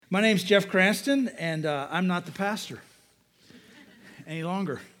My name's Jeff Cranston, and I'm not the pastor any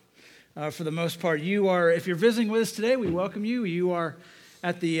longer. For the most part, if you're visiting with us today, we welcome you. You are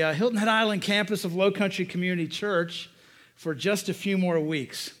at the Hilton Head Island campus of Low Country Community Church for just a few more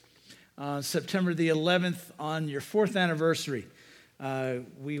weeks. September the 11th, on your 4th anniversary,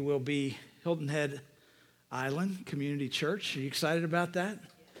 we will be Hilton Head Island Community Church. Are you excited about that?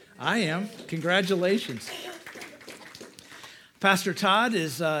 I am. Congratulations. Pastor Todd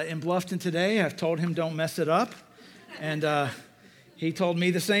is in Bluffton today. I've told him don't mess it up, and he told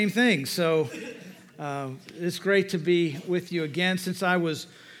me the same thing. So it's great to be with you again. Since I was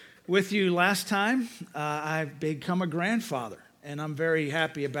with you last time, I've become a grandfather, and I'm very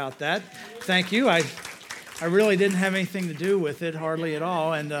happy about that. Thank you. I really didn't have anything to do with it, hardly at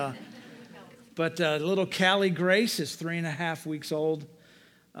all. But little Callie Grace is 3.5 weeks old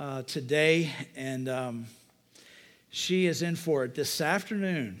today, and she is in for it. This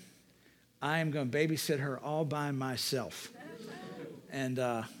afternoon, I am going to babysit her all by myself. And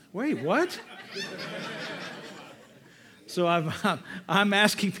wait, what? So I'm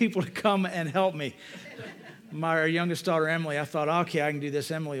asking people to come and help me. Our youngest daughter, Emily, I thought, okay, I can do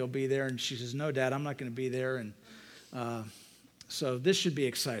this. Emily will be there. And she says, no, Dad, I'm not going to be there. And so this should be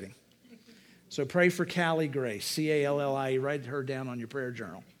exciting. So pray for Callie Grace, C-A-L-L-I-E. Write her down on your prayer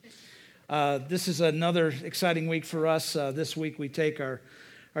journal. This is another exciting week for us. This week we take our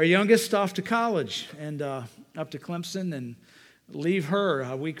youngest off to college and up to Clemson and leave her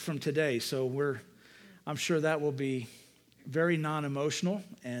a week from today. So I'm sure that will be very non-emotional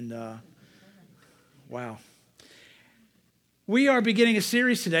and wow. We are beginning a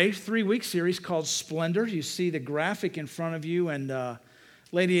series today, 3-week series called Splendor. You see the graphic in front of you, and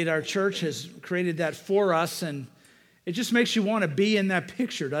lady at our church has created that for us, and it just makes you want to be in that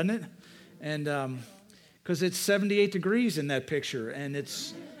picture, doesn't it? And because it's 78 degrees in that picture, and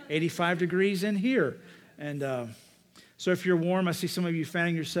it's 85 degrees in here. And so if you're warm, I see some of you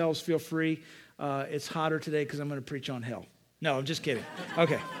fanning yourselves, feel free. It's hotter today because I'm going to preach on hell. No, I'm just kidding.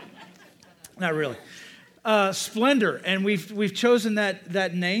 Okay. Not really. Splendor, and we've chosen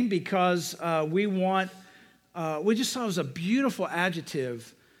that name because we just thought it was a beautiful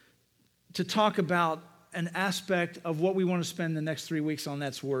adjective to talk about an aspect of what we want to spend the next 3 weeks on,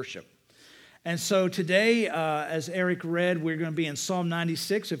 that's worship. And so today, as Eric read, we're going to be in Psalm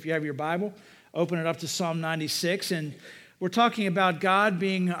 96. If you have your Bible, open it up to Psalm 96. And we're talking about God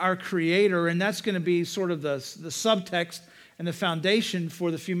being our creator, and that's going to be sort of the subtext and the foundation for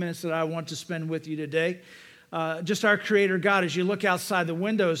the few minutes that I want to spend with you today. Just our creator God. As you look outside the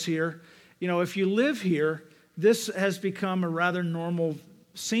windows here, you know, if you live here, this has become a rather normal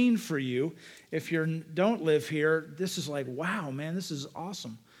scene for you. If you don't live here, this is like, wow, man, this is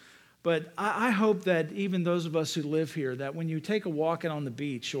awesome. But I hope that even those of us who live here, that when you take a walk out on the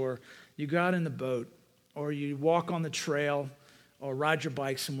beach, or you go out in the boat, or you walk on the trail, or ride your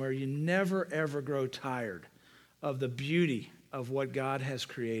bike somewhere, you never, ever grow tired of the beauty of what God has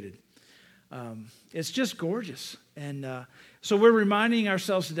created. It's just gorgeous. And so we're reminding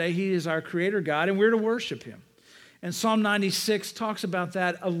ourselves today, He is our creator God, and we're to worship Him. And Psalm 96 talks about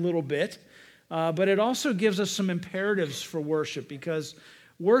that a little bit, but it also gives us some imperatives for worship, because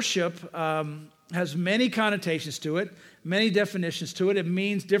worship has many connotations to it, many definitions to it. It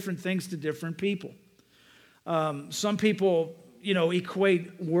means different things to different people. Some people,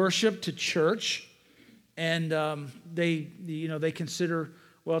 equate worship to church, and they consider,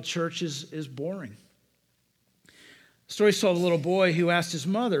 well, church is boring. The story told a little boy who asked his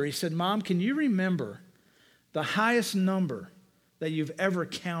mother, he said, Mom, can you remember the highest number that you've ever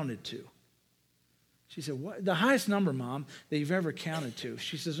counted to? She said, what? The highest number, Mom, that you've ever counted to?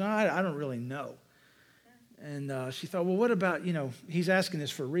 She says, no, I don't really know. And she thought, well, what about, he's asking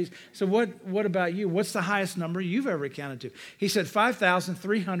this for a reason. So what about you? What's the highest number you've ever counted to? He said,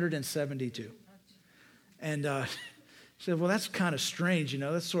 5,372. And she said, well, that's kind of strange,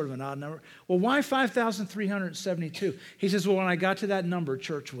 that's sort of an odd number. Well, why 5,372? He says, well, when I got to that number,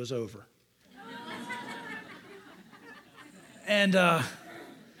 church was over. And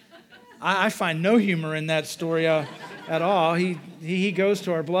I find no humor in that story at all. He goes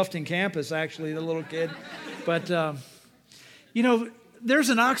to our Bluffton campus, actually, the little kid. But, there's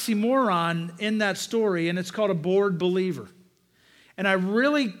an oxymoron in that story, and it's called a bored believer. And I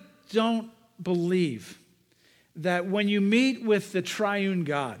really don't believe that when you meet with the triune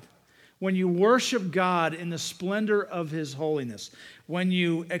God, when you worship God in the splendor of His holiness, when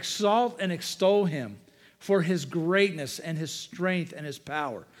you exalt and extol Him for His greatness and His strength and His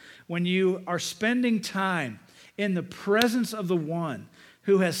power, when you are spending time in the presence of the one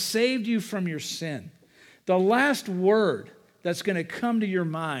who has saved you from your sin, the last word that's going to come to your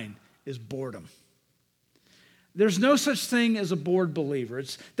mind is boredom. There's no such thing as a bored believer.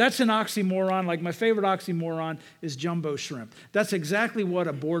 That's an oxymoron. Like my favorite oxymoron is jumbo shrimp. That's exactly what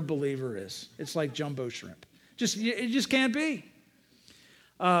a bored believer is. It's like jumbo shrimp. It just can't be.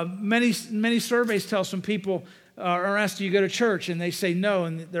 Many surveys tell some people are asked, do you go to church? And they say no,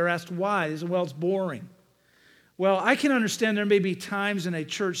 and they're asked why. They say, well, it's boring. Well, I can understand there may be times in a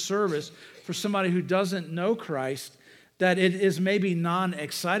church service for somebody who doesn't know Christ that it is maybe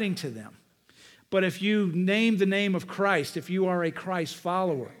non-exciting to them. But if you name the name of Christ, if you are a Christ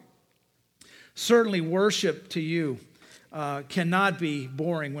follower, certainly worship to you cannot be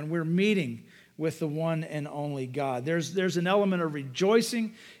boring when we're meeting with the one and only God. There's an element of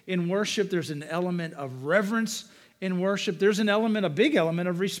rejoicing in worship. There's an element of reverence in worship. There's a big element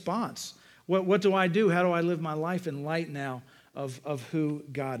of response. What do I do? How do I live my life in light now of who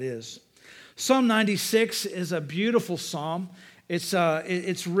God is? Psalm 96 is a beautiful psalm.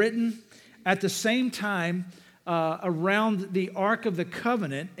 It's written at the same time around the Ark of the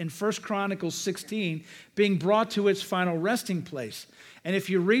Covenant in 1 Chronicles 16 being brought to its final resting place. And if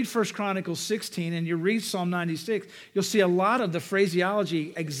you read 1 Chronicles 16 and you read Psalm 96, you'll see a lot of the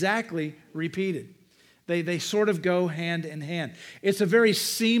phraseology exactly repeated. They sort of go hand in hand. It's a very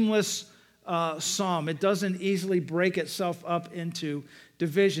seamless psalm. It doesn't easily break itself up into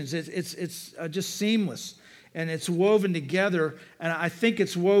divisions. It's just seamless. And it's woven together, and I think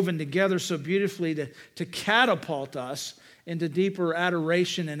it's woven together so beautifully to catapult us into deeper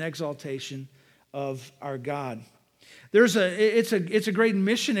adoration and exaltation of our God. It's a great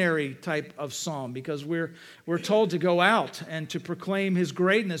missionary type of psalm because we're told to go out and to proclaim his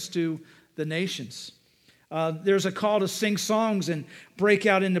greatness to the nations. There's a call to sing songs and break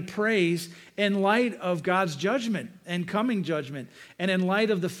out into praise in light of God's judgment and coming judgment, and in light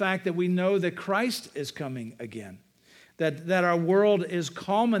of the fact that we know that Christ is coming again, that our world is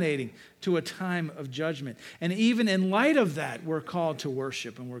culminating to a time of judgment. And even in light of that, we're called to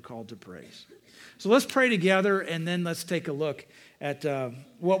worship and we're called to praise. So let's pray together, and then let's take a look at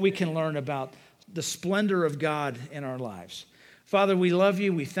what we can learn about the splendor of God in our lives. Father, we love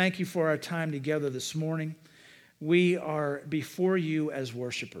you. We thank you for our time together this morning. We are before you as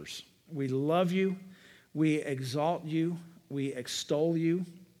worshipers. We love you. We exalt you. We extol you.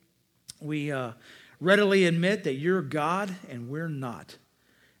 We readily admit that you're God and we're not.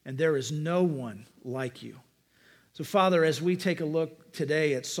 And there is no one like you. So, Father, as we take a look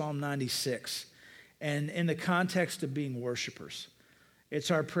today at Psalm 96, and in the context of being worshipers,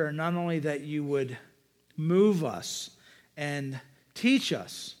 it's our prayer not only that you would move us and teach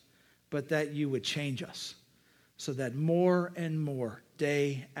us, but that you would change us so that more and more,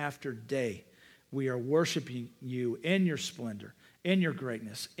 day after day, we are worshiping you in your splendor, in your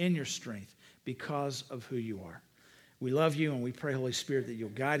greatness, in your strength, because of who you are. We love you, and we pray, Holy Spirit, that you'll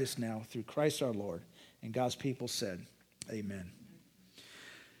guide us now through Christ our Lord. And God's people said, amen.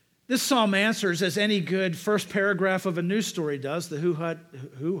 This psalm answers, as any good first paragraph of a news story does, the who,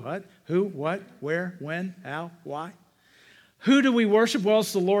 what, where, when, how, why. Who do we worship? Well,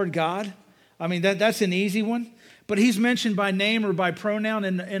 it's the Lord God. I mean, that's an easy one. But he's mentioned by name or by pronoun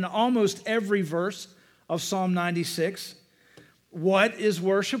in almost every verse of Psalm 96. What is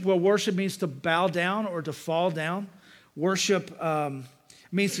worship? Well, worship means to bow down or to fall down. Worship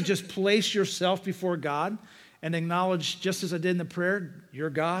means to just place yourself before God and acknowledge, just as I did in the prayer,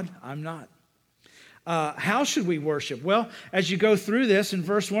 you're God, I'm not. How should we worship? Well, as you go through this, in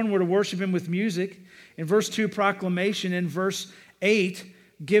verse 1, we're to worship him with music. In verse 2, proclamation. In verse 8,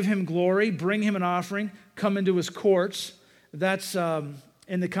 give him glory, bring him an offering, come into his courts. That's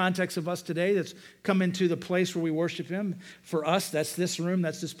in the context of us today. That's come into the place where we worship him. For us, that's this room.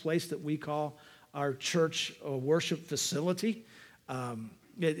 That's this place that we call our church worship facility.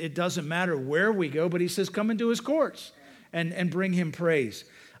 It doesn't matter where we go, but he says, come into his courts and bring him praise.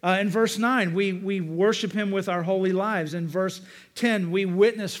 In verse 9, we worship him with our holy lives. In verse 10, we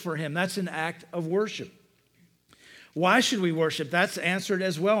witness for him. That's an act of worship. Why should we worship? That's answered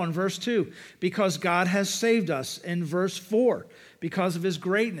as well in verse 2. Because God has saved us. In verse 4, because of his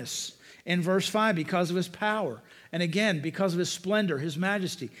greatness. In verse 5, because of his power. And again, because of his splendor, his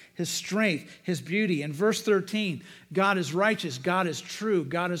majesty, his strength, his beauty. In verse 13, God is righteous, God is true,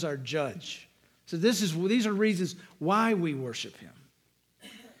 God is our judge. So these are reasons why we worship him.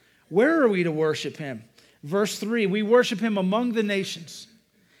 Where are we to worship him? Verse 3, we worship him among the nations.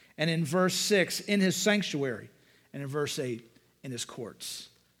 And in verse 6, in his sanctuary. And in verse 8, in his courts.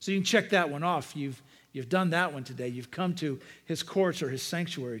 So you can check that one off. You've done that one today. You've come to his courts or his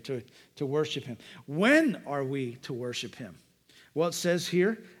sanctuary to worship him. When are we to worship him? Well, it says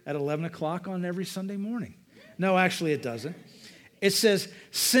here at 11 o'clock on every Sunday morning. No, actually it doesn't. It says,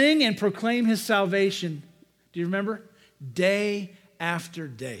 sing and proclaim his salvation. Do you remember? Day after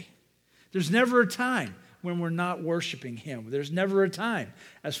day. There's never a time when we're not worshiping him. There's never a time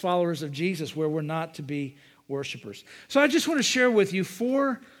as followers of Jesus where we're not to be worshipers. So I just want to share with you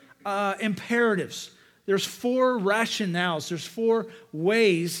 4 imperatives. There's 4 rationales. There's 4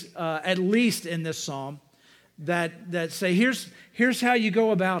 ways, at least in this psalm, that say, here's how you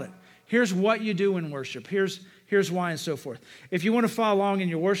go about it. Here's what you do in worship. Here's why, and so forth. If you want to follow along in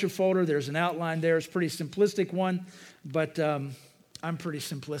your worship folder, there's an outline there. It's a pretty simplistic one, but I'm pretty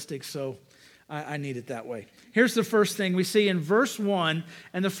simplistic, so I need it that way. Here's the first thing we see in verse 1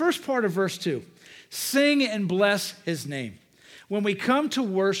 and the first part of verse 2. Sing and bless his name. When we come to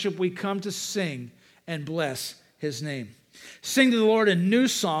worship, we come to sing and bless his name. Sing to the Lord a new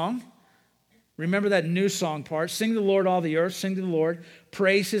song. Remember that new song part. Sing to the Lord, all the earth. Sing to the Lord.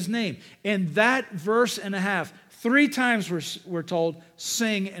 Praise his name. In that verse and a half, 3 times we're told,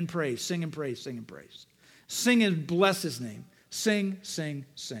 sing and praise, sing and praise, sing and praise. Sing and bless his name. Sing, sing,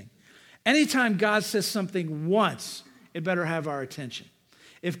 sing. Anytime God says something once, it better have our attention.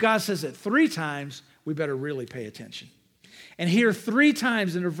 If God says it 3 times, we better really pay attention. And here 3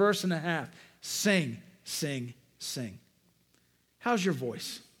 times in a verse and a half, sing, sing, sing. How's your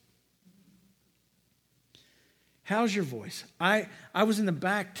voice? How's your voice? I was in the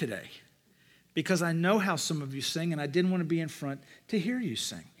back today because I know how some of you sing, and I didn't want to be in front to hear you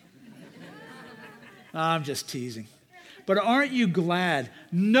sing. I'm just teasing. But aren't you glad?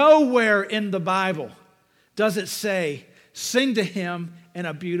 Nowhere in the Bible does it say, sing to him in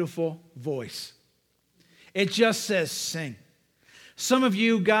a beautiful voice. It just says sing. Some of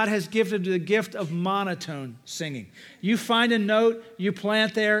you, God has gifted the gift of monotone singing. You find a note, you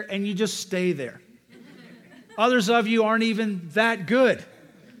plant there, and you just stay there. Others of you aren't even that good.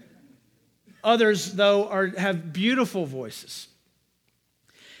 Others, though, have beautiful voices.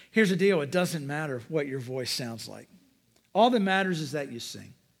 Here's the deal. It doesn't matter what your voice sounds like. All that matters is that you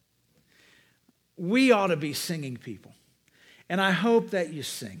sing. We ought to be singing people. And I hope that you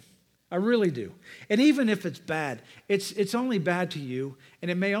sing. I really do. And even if it's bad, it's only bad to you,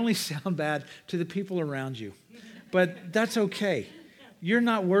 and it may only sound bad to the people around you. But that's okay. You're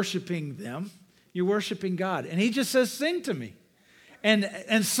not worshiping them. You're worshiping God. And he just says, sing to me.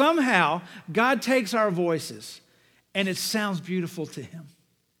 And somehow, God takes our voices, and it sounds beautiful to him.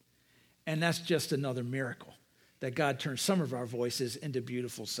 And that's just another miracle, that God turns some of our voices into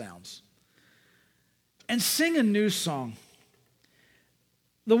beautiful sounds. And sing a new song.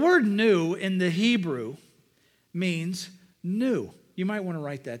 The word new in the Hebrew means new. You might want to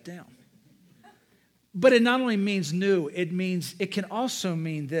write that down. But it not only means new, it can also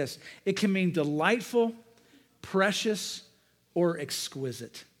mean this. It can mean delightful, precious, or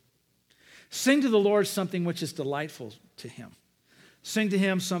exquisite. Sing to the Lord something which is delightful to him. Sing to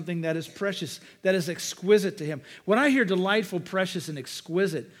him something that is precious, that is exquisite to him. When I hear delightful, precious, and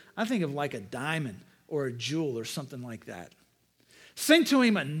exquisite, I think of like a diamond or a jewel or something like that. Sing to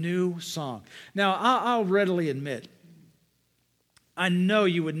him a new song. Now, I'll readily admit, I know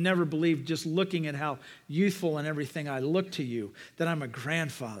you would never believe, just looking at how youthful and everything I look to you, that I'm a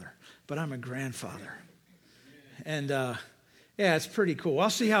grandfather, but I'm a grandfather. And yeah, it's pretty cool. I'll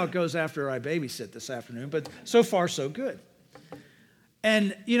see how it goes after I babysit this afternoon, but so far so good.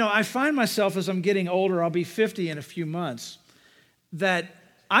 And, I find myself as I'm getting older, I'll be 50 in a few months, that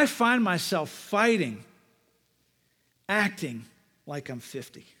I find myself fighting, acting like I'm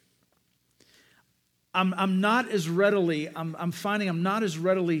 50. I'm finding I'm not as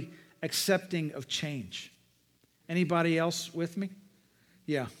readily accepting of change. Anybody else with me?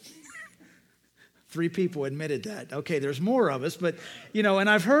 Yeah. 3 people admitted that. Okay, there's more of us, but, and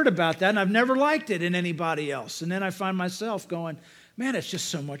I've heard about that, and I've never liked it in anybody else. And then I find myself going, man, it's just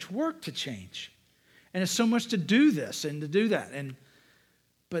so much work to change. And it's so much to do this and to do that.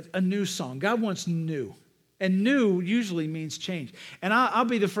 But a new song. God wants new. And new usually means change. And I'll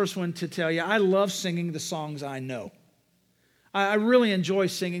be the first one to tell you, I love singing the songs I know. I really enjoy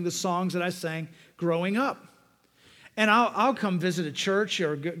singing the songs that I sang growing up. And I'll come visit a church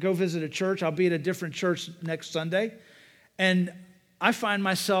or go visit a church. I'll be at a different church next Sunday. And I find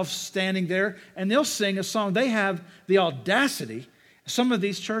myself standing there, and they'll sing a song. They have the audacity, some of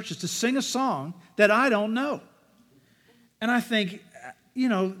these churches, to sing a song that I don't know. And I think,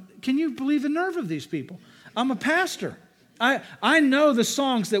 can you believe the nerve of these people? I'm a pastor. I know the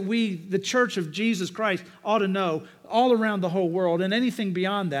songs that we, the Church of Jesus Christ, ought to know all around the whole world, and anything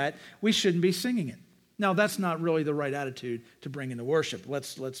beyond that, we shouldn't be singing it. Now, that's not really the right attitude to bring into worship.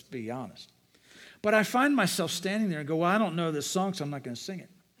 Let's be honest. But I find myself standing there and go, well, I don't know this song, so I'm not going to sing it.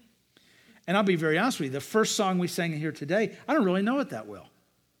 And I'll be very honest with you, the first song we sang here today, I don't really know it that well.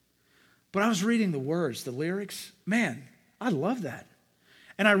 But I was reading the words, the lyrics. Man, I love that.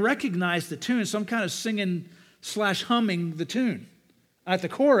 And I recognized the tune, so I'm kind of singing / humming the tune at the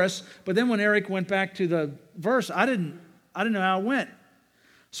chorus. But then when Eric went back to the verse, I didn't know how it went.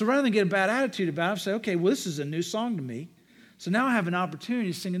 So rather than get a bad attitude about it, I say, okay, well, this is a new song to me. So now I have an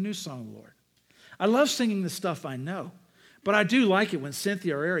opportunity to sing a new song of the Lord. I love singing the stuff I know, but I do like it when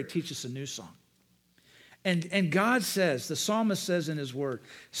Cynthia or Eric teach us a new song. And God says, the psalmist says in his word,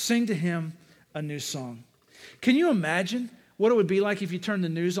 sing to him a new song. Can you imagine what it would be like if you turned the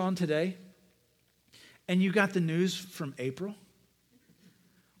news on today and you got the news from April?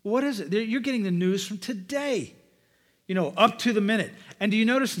 What is it? You're getting the news from today, up to the minute. And do you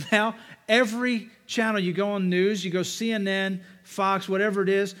notice now, every channel you go on news, you go CNN, Fox, whatever it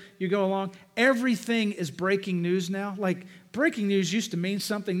is, you go along, everything is breaking news now. Like breaking news used to mean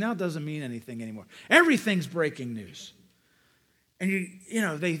something, now it doesn't mean anything anymore. Everything's breaking news. And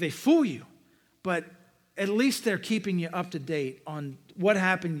they fool you, but at least they're keeping you up to date on what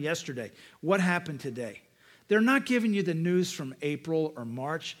happened yesterday, what happened today. They're not giving you the news from April or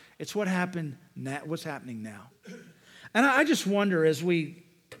March. It's what's happening now. And I just wonder, as we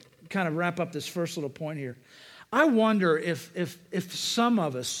kind of wrap up this first little point here, I wonder if some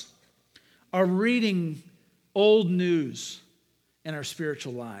of us are reading old news in our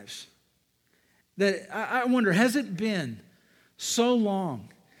spiritual lives. That I wonder, has it been so long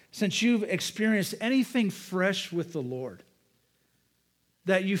since you've experienced anything fresh with the Lord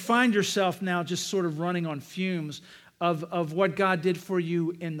that you find yourself now just sort of running on fumes of what God did for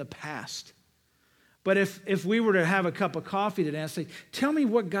you in the past? But if we were to have a cup of coffee today and say, tell me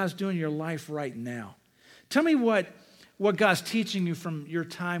what God's doing in your life right now. Tell me what God's teaching you from your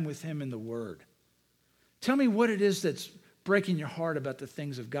time with him in the Word. Tell me what it is that's breaking your heart about the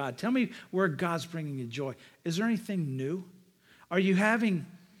things of God. Tell me where God's bringing you joy. Is there anything new? Are you having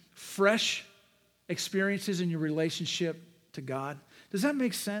fresh experiences in your relationship to God? Does that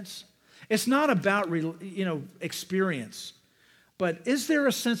make sense? It's not about experience, but is there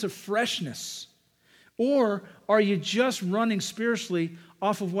a sense of freshness? Or are you just running spiritually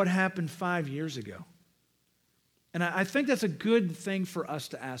off of what happened 5 years ago? And I think that's a good thing for us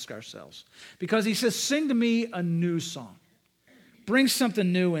to ask ourselves. Because he says, sing to me a new song. Bring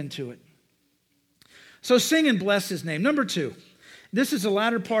something new into it. So sing and bless his name. Number 2, this is the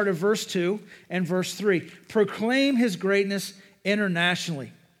latter part of verse 2 and verse 3. Proclaim his greatness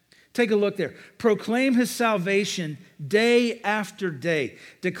internationally. Take a look there. Proclaim his salvation day after day.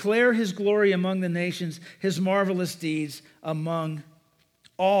 Declare his glory among the nations, his marvelous deeds among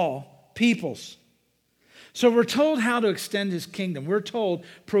all peoples. So we're told how to extend his kingdom. We're told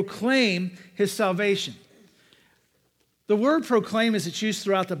proclaim his salvation. The word proclaim, as it's used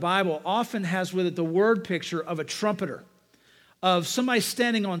throughout the Bible, often has with it the word picture of a trumpeter, of somebody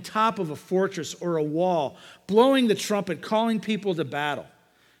standing on top of a fortress or a wall, blowing the trumpet, calling people to battle,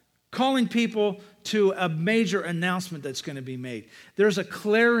 calling people to a major announcement that's going to be made. There's a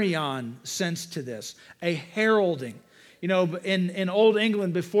clarion sense to this, a heralding. In Old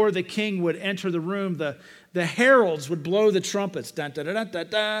England, before the king would enter the room, the heralds would blow the trumpets, da, da, da, da, da,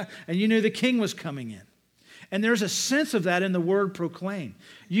 da, and you knew the king was coming in. And there's a sense of that in the word proclaim.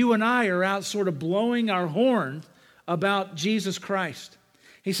 You and I are out sort of blowing our horn about Jesus Christ.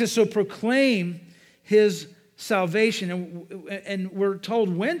 He says, so proclaim his salvation, and we're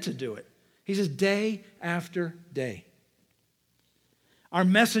told when to do it. He says, day after day. Our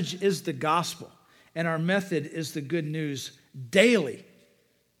message is the gospel, and our method is the good news daily,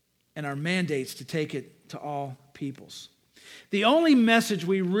 and our mandate's to take it to all peoples. The only message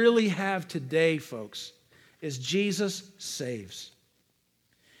we really have today, folks, is Jesus saves.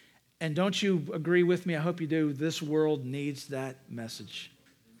 And don't you agree with me? I hope you do. This world needs that message.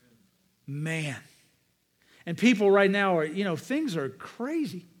 Man. And people right now are, things are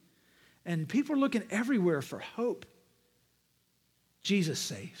crazy. And people are looking everywhere for hope. Jesus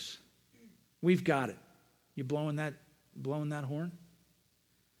saves. We've got it. You blowing that horn?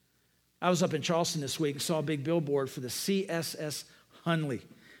 I was up in Charleston this week and saw a big billboard for the CSS Hunley,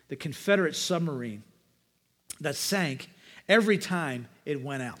 the Confederate submarine that sank every time it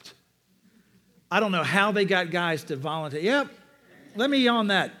went out. I don't know how they got guys to volunteer. Yep, let me on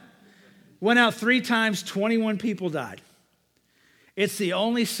that. Went out 3 times, 21 people died. It's the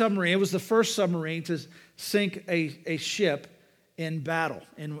only submarine. It was the first submarine to sink a ship in battle,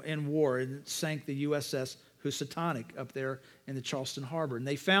 in war. It sank the USS Housatonic up there in the Charleston Harbor. And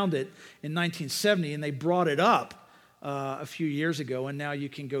they found it in 1970, and they brought it up a few years ago, and now you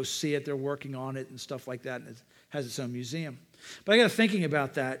can go see it. They're working on it and stuff like that, and it has its own museum. But I got thinking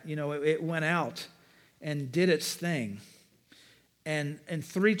about that. It went out and did its thing. And in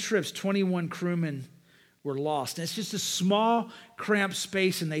 3 trips, 21 crewmen were lost. And it's just a small, cramped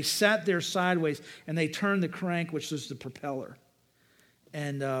space, and they sat there sideways, and they turned the crank, which was the propeller.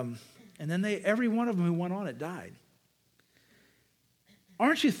 And then every one of them who went on it died.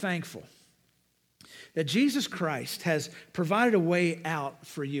 Aren't you thankful that Jesus Christ has provided a way out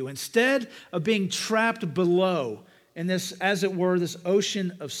for you? Instead of being trapped below in this, as it were, this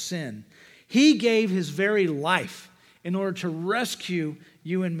ocean of sin, he gave his very life in order to rescue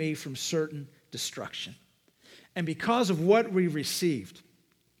you and me from certain destruction. And because of what we received,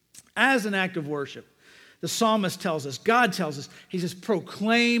 as an act of worship, the psalmist tells us, God tells us, he says,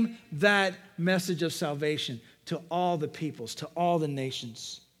 proclaim that message of salvation to all the peoples, to all the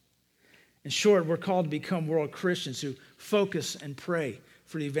nations. In short, we're called to become world Christians who focus and pray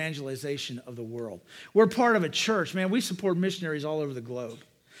for the evangelization of the world. We're part of a church. Man, we support missionaries all over the globe.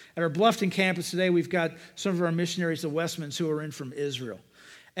 At our Bluffton campus today, we've got some of our missionaries of Westminster who are in from Israel.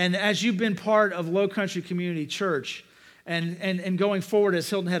 And as you've been part of Low Country Community Church and going forward as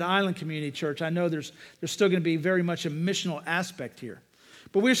Hilton Head Island Community Church, I know there's still going to be very much a missional aspect here.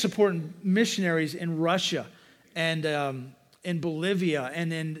 But we're supporting missionaries in Russia and in Bolivia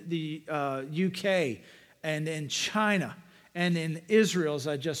and in the UK and in China and in Israel, as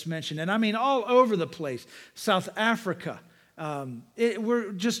I just mentioned. And I mean all over the place. South Africa.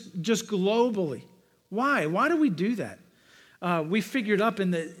 We're just globally. Why? Why do we do that? We figured up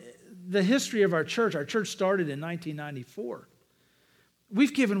in the history of our church started in 1994.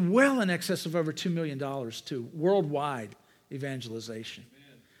 We've given well in excess of over $2 million to worldwide evangelization.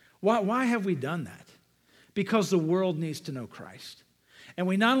 Why have we done that? Because the world needs to know Christ. And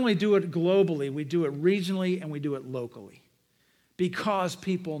we not only do it globally, we do it regionally and we do it locally. Because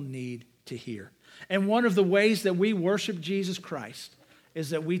people need to hear. And one of the ways that we worship Jesus Christ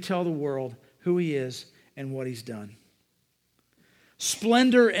is that we tell the world who he is and what he's done.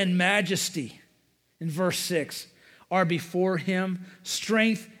 Splendor and majesty, in verse 6, are before him.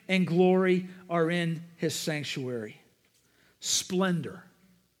 Strength and glory are in his sanctuary. Splendor,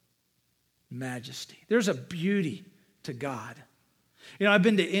 majesty. There's a beauty to God. I've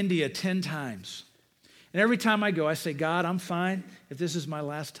been to India 10 times. And every time I go, I say, God, I'm fine if this is my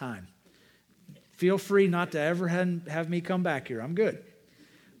last time. Feel free not to ever have me come back here. I'm good.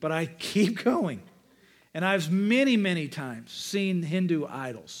 But I keep going. And I've many, many times seen Hindu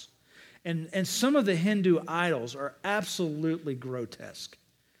idols. And some of the Hindu idols are absolutely grotesque.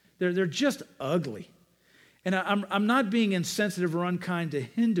 They're just ugly. And I'm not being insensitive or unkind to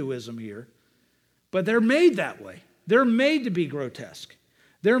Hinduism here, but they're made that way. They're made to be grotesque.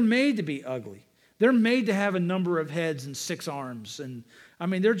 They're made to be ugly. They're made to have a number of heads and 6 arms. And I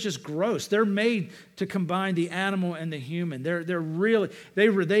mean, they're just gross. They're made to combine the animal and the human. They're really,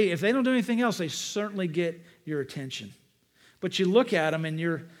 if they don't do anything else, they certainly get your attention. But you look at them and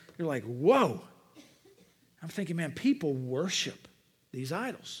you're like, whoa. I'm thinking, man, people worship these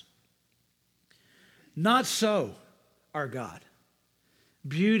idols. Not so our God.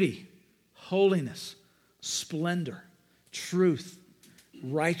 Beauty, holiness, splendor, truth,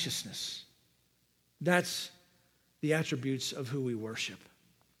 righteousness. That's the attributes of who we worship.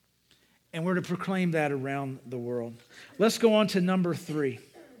 And we're to proclaim that around the world. Let's go on to number 3.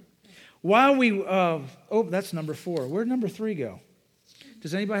 While we, that's number 4. Where'd number 3 go?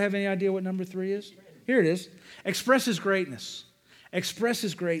 Does anybody have any idea what number 3 is? Here it is. Express his greatness. Express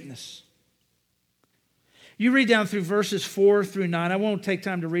his greatness. You read down through verses 4 through 9. I won't take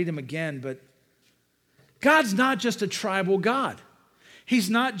time to read them again, but God's not just a tribal God. He's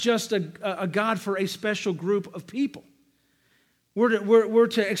not just a God for a special group of people. We're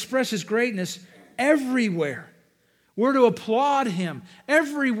to express his greatness everywhere. We're to applaud him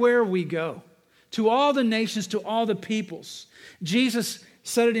everywhere we go. To all the nations, to all the peoples. Jesus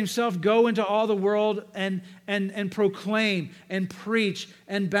said it himself, go into all the world and proclaim and preach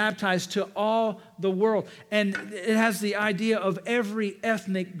and baptize to all the world. And it has the idea of every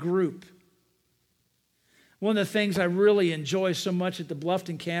ethnic group. One of the things I really enjoy so much at the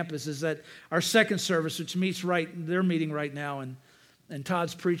Bluffton campus is that our second service, which they're meeting right now, and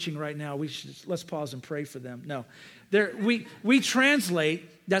Todd's preaching right now. Let's pause and pray for them. No, we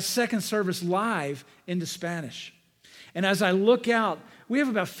translate that second service live into Spanish. And as I look out, we have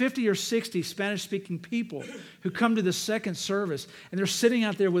about 50 or 60 Spanish-speaking people who come to the second service, and they're sitting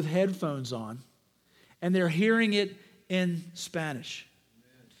out there with headphones on, and they're hearing it in Spanish.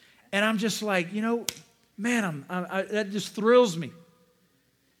 And I'm just like, man, that just thrills me.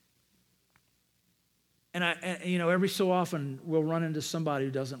 And you know, every so often we'll run into somebody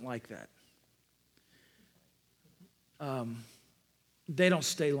who doesn't like that. They don't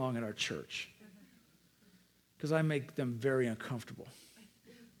stay long at our church because I make them very uncomfortable.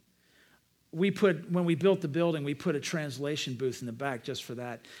 When we built the building, we put a translation booth in the back just for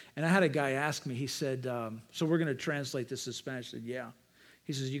that. And I had a guy ask me, he said, so we're going to translate this to Spanish. I said, yeah.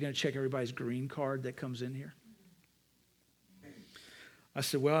 He says, you going to check everybody's green card that comes in here? I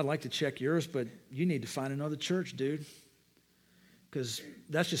said, well, I'd like to check yours, but you need to find another church, dude, because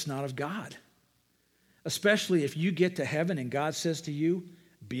that's just not of God. Especially if you get to heaven and God says to you,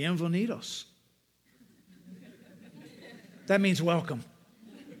 bienvenidos. That means welcome.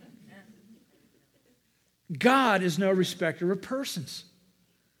 God is no respecter of persons.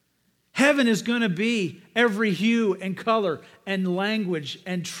 Heaven is going to be every hue and color and language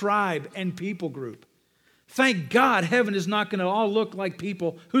and tribe and people group. Thank God heaven is not going to all look like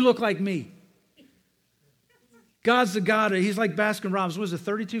people who look like me. God's the God, he's like Baskin Robbins. What is it,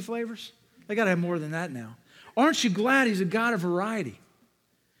 32 flavors? They got to have more than that now. Aren't you glad he's a God of variety?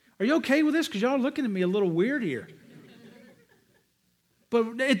 Are you okay with this? Because y'all are looking at me a little weird here.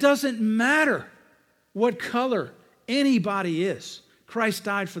 But it doesn't matter what color anybody is. Christ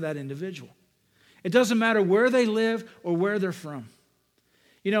died for that individual. It doesn't matter where they live or where they're from.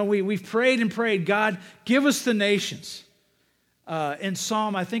 You know, we've prayed and prayed, God, give us the nations. In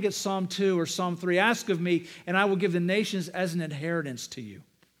Psalm, I think it's Psalm 2 or Psalm 3, ask of me, and I will give the nations as an inheritance to you.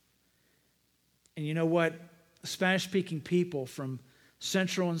 And you know what? Spanish-speaking people from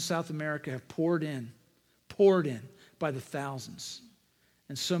Central and South America have poured in by the thousands.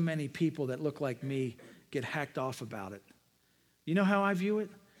 And so many people that look like me get hacked off about it. You know how I view it?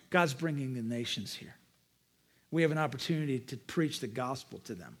 God's bringing the nations here. We have an opportunity to preach the gospel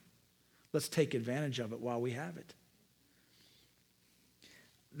to them. Let's take advantage of it while we have it.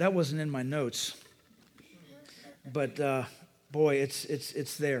 That wasn't in my notes, but boy,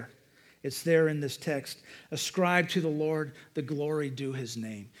 it's there. It's there in this text. Ascribe to the Lord the glory due his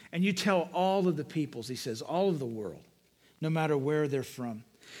name. And you tell all of the peoples, he says, all of the world, no matter where they're from.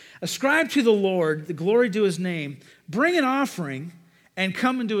 Ascribe to the Lord the glory due his name. Bring an offering and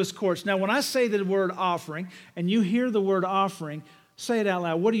come into his courts. Now, when I say the word offering, and you hear the word offering, say it out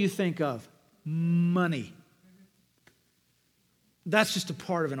loud. What do you think of? Money. That's just a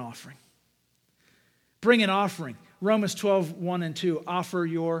part of an offering. Bring an offering. Romans 12, 1 and 2. Offer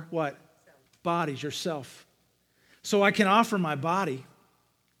your what? Bodies, yourself. So I can offer my body.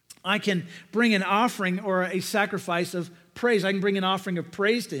 I can bring an offering or a sacrifice of praise. I can bring an offering of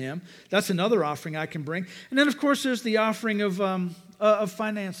praise to him. That's another offering I can bring. And then, of course, there's the offering of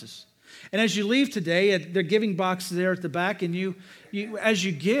finances. And as you leave today, the giving box there at the back, and you as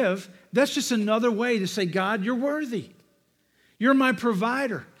you give, that's just another way to say, God, you're worthy. You're my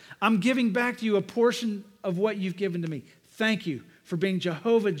provider. I'm giving back to you a portion of what you've given to me. Thank you for being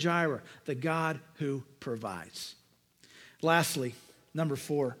Jehovah Jireh, the God who provides. Lastly, number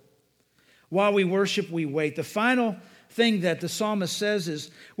 4, while we worship, we wait. The final thing that the psalmist says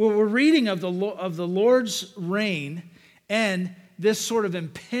is, well, we're reading of the Lord's reign and this sort of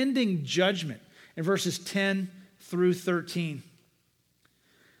impending judgment in verses 10 through 13.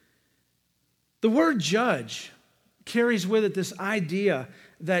 The word judge carries with it this idea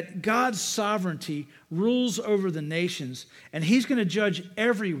that God's sovereignty rules over the nations, and he's going to judge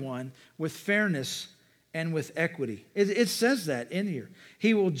everyone with fairness and with equity. It says that in here.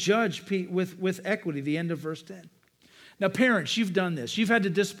 He will judge with equity, the end of verse 10. Now, parents, you've done this. You've had to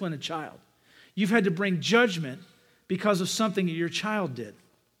discipline a child. You've had to bring judgment because of something that your child did.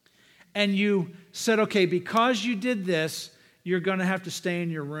 And you said, okay, because you did this, you're going to have to stay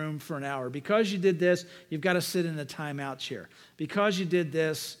in your room for an hour. Because you did this, you've got to sit in the timeout chair. Because you did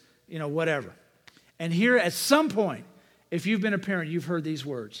this, whatever. And here at some point, if you've been a parent, you've heard these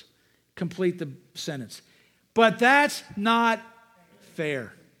words. Complete the sentence. But that's not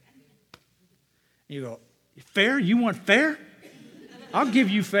fair. And you go, fair? You want fair? I'll give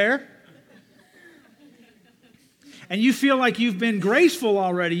you fair. And you feel like you've been graceful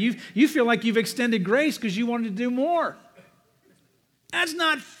already. You feel like you've extended grace because you wanted to do more. That's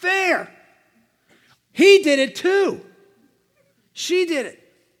not fair. He did it too. She did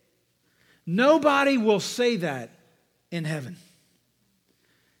it. Nobody will say that in heaven.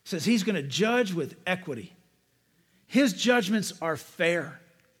 It says he's going to judge with equity. His judgments are fair.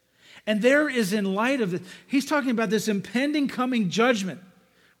 And there is, in light of it, he's talking about this impending coming judgment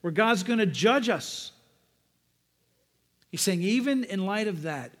where God's going to judge us. He's saying even in light of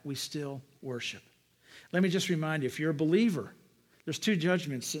that, we still worship. Let me just remind you, if you're a believer, there's two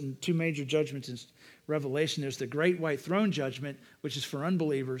judgments and two major judgments in Revelation, there's the great white throne judgment, which is for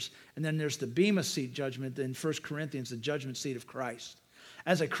unbelievers, and then there's the bema seat judgment in 1 Corinthians, the judgment seat of Christ.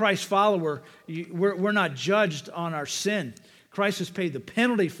 As a Christ follower, we're not judged on our sin. Christ has paid the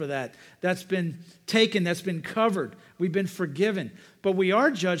penalty for that. That's been taken, that's been covered. We've been forgiven. But we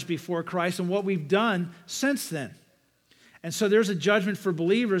are judged before Christ and what we've done since then. And so there's a judgment for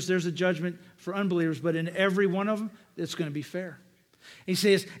believers, there's a judgment for unbelievers, but in every one of them, it's going to be fair. He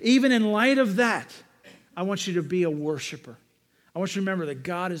says, even in light of that, I want you to be a worshiper. I want you to remember that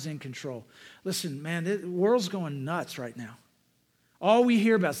God is in control. Listen, man, the world's going nuts right now. All we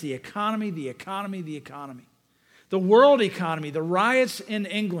hear about is the economy, the economy, the economy. The world economy, the riots in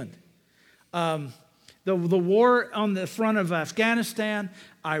England, the war on the front of Afghanistan,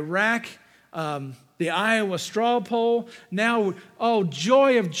 Iraq, the Iowa straw poll. Now, oh,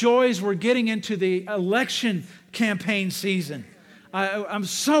 joy of joys, we're getting into the election campaign season. I'm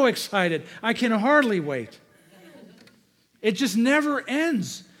so excited. I can hardly wait. It just never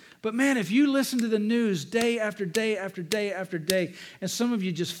ends. But man, if you listen to the news day after day after day after day, and some of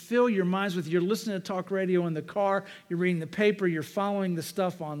you just fill your minds with, you're listening to talk radio in the car, you're reading the paper, you're following the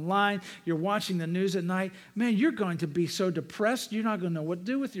stuff online, you're watching the news at night, man, you're going to be so depressed, you're not going to know what to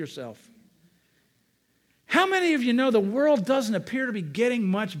do with yourself. How many of you know the world doesn't appear to be getting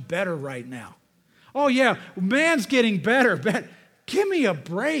much better right now? Oh yeah, man's getting better. Give me a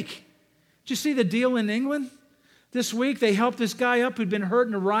break. Did you see the deal in England? This week, they helped this guy up who'd been hurt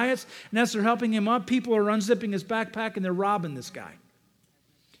in the riots, and as they're helping him up, people are unzipping his backpack and they're robbing this guy.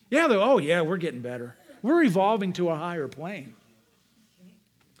 Yeah, we're getting better. We're evolving to a higher plane.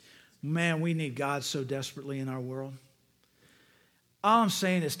 Man, we need God so desperately in our world. All I'm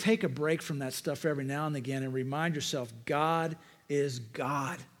saying is take a break from that stuff every now and again and remind yourself, God is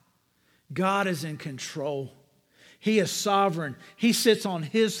God. God is in control. He is sovereign. He sits on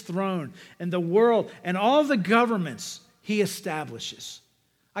his throne, and the world and all the governments he establishes.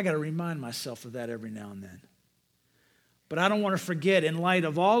 I got to remind myself of that every now and then. But I don't want to forget, in light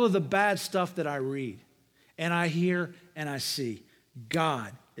of all of the bad stuff that I read and I hear and I see,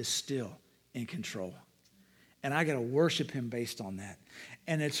 God is still in control. And I got to worship him based on that.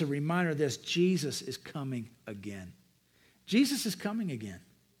 And it's a reminder of this, Jesus is coming again. Jesus is coming again.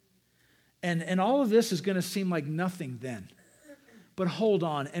 And all of this is going to seem like nothing then. But hold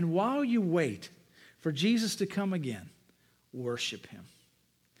on. And while you wait for Jesus to come again, worship him.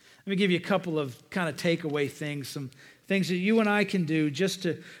 Let me give you a couple of kind of takeaway things, some things that you and I can do just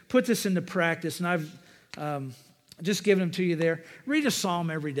to put this into practice. And I've just given them to you there. Read a psalm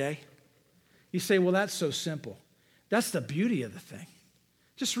every day. You say, well, that's so simple. That's the beauty of the thing.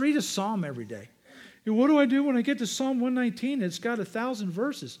 Just read a psalm every day. What do I do when I get to Psalm 119? It's got 1,000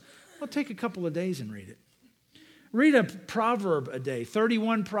 verses. Well, take a couple of days and read it. Read a proverb a day,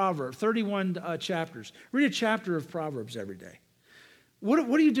 31 chapters. Read a chapter of Proverbs every day. What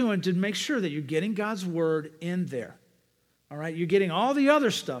are you doing to make sure that you're getting God's word in there? All right, you're getting all the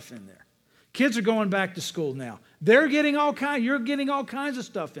other stuff in there. Kids are going back to school now. You're getting all kinds of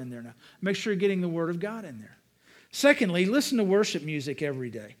stuff in there now. Make sure you're getting the word of God in there. Secondly, listen to worship music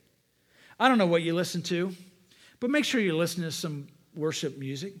every day. I don't know what you listen to, but make sure you're listening to some worship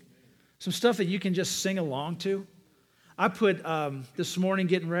music. Some stuff that you can just sing along to. I put, this morning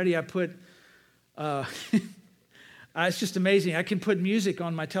getting ready, it's just amazing. I can put music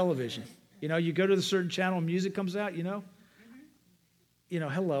on my television. You know, you go to the certain channel, music comes out, you know. Mm-hmm. You know,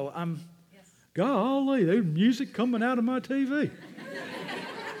 hello, golly, there's music coming out of my TV.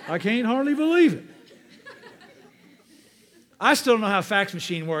 I can't hardly believe it. I still don't know how a fax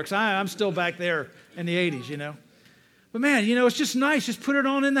machine works. I'm still back there in the 80s, you know. But man, you know, it's just nice. Just put it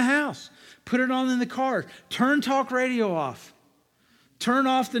on in the house. Put it on in the car. Turn talk radio off. Turn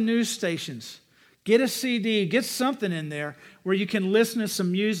off the news stations. Get a CD. Get something in there where you can listen to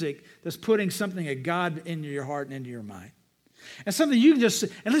some music that's putting something of God into your heart and into your mind. And something you can just,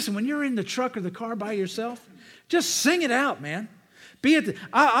 and listen, when you're in the truck or the car by yourself, just sing it out, man. You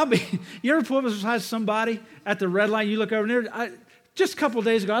ever pull up beside somebody at the red light, you look over there, just a couple of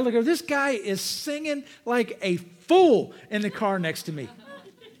days ago, I look over, this guy is singing like a fool in the car next to me.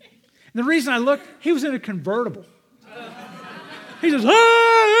 And the reason I looked, he was in a convertible. He's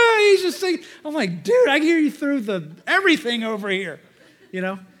just singing. I'm like, dude, I can hear you through everything over here. You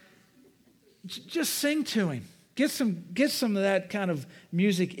know? Just sing to him. Get some of that kind of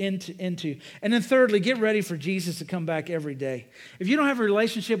music into. And then thirdly, get ready for Jesus to come back every day. If you don't have a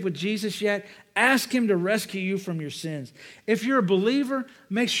relationship with Jesus yet, ask him to rescue you from your sins. If you're a believer,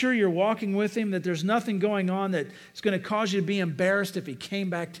 make sure you're walking with him, that there's nothing going on that's going to cause you to be embarrassed if he came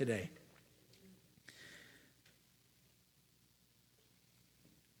back today.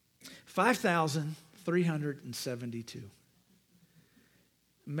 $5,000 372.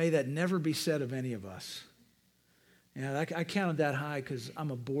 May that never be said of any of us. Yeah, I counted that high because I'm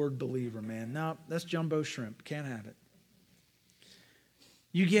a bored believer, man. No, that's jumbo shrimp. Can't have it.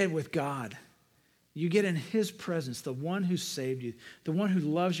 You get with God. You get in his presence, the one who saved you, the one who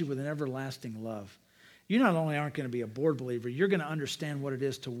loves you with an everlasting love. You not only aren't going to be a bored believer, you're going to understand what it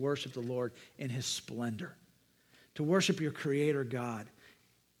is to worship the Lord in his splendor, to worship your Creator God,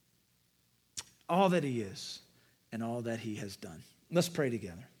 all that he is and all that he has done. Let's pray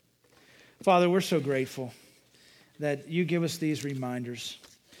together. Father, we're so grateful that you give us these reminders.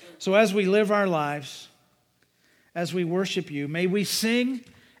 So as we live our lives, as we worship you, may we sing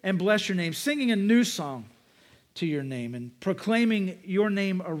and bless your name, singing a new song to your name and proclaiming your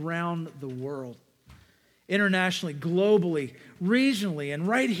name around the world, internationally, globally, regionally, and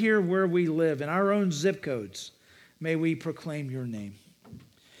right here where we live in our own zip codes. May we proclaim your name.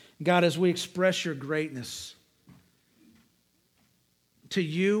 God, as we express your greatness to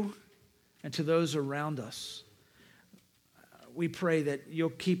you and to those around us, we pray that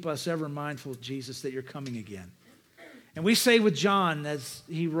you'll keep us ever mindful, Jesus, that you're coming again. And we say with John, as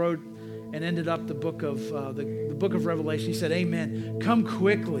he wrote and ended up the book of Revelation, he said, amen, come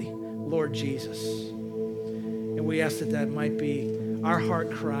quickly, Lord Jesus. And we ask that might be our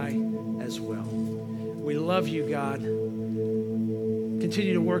heart cry as well. We love you, God.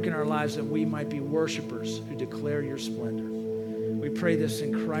 Continue to work in our lives that we might be worshipers who declare your splendor. We pray this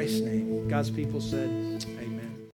in Christ's name. God's people said, amen.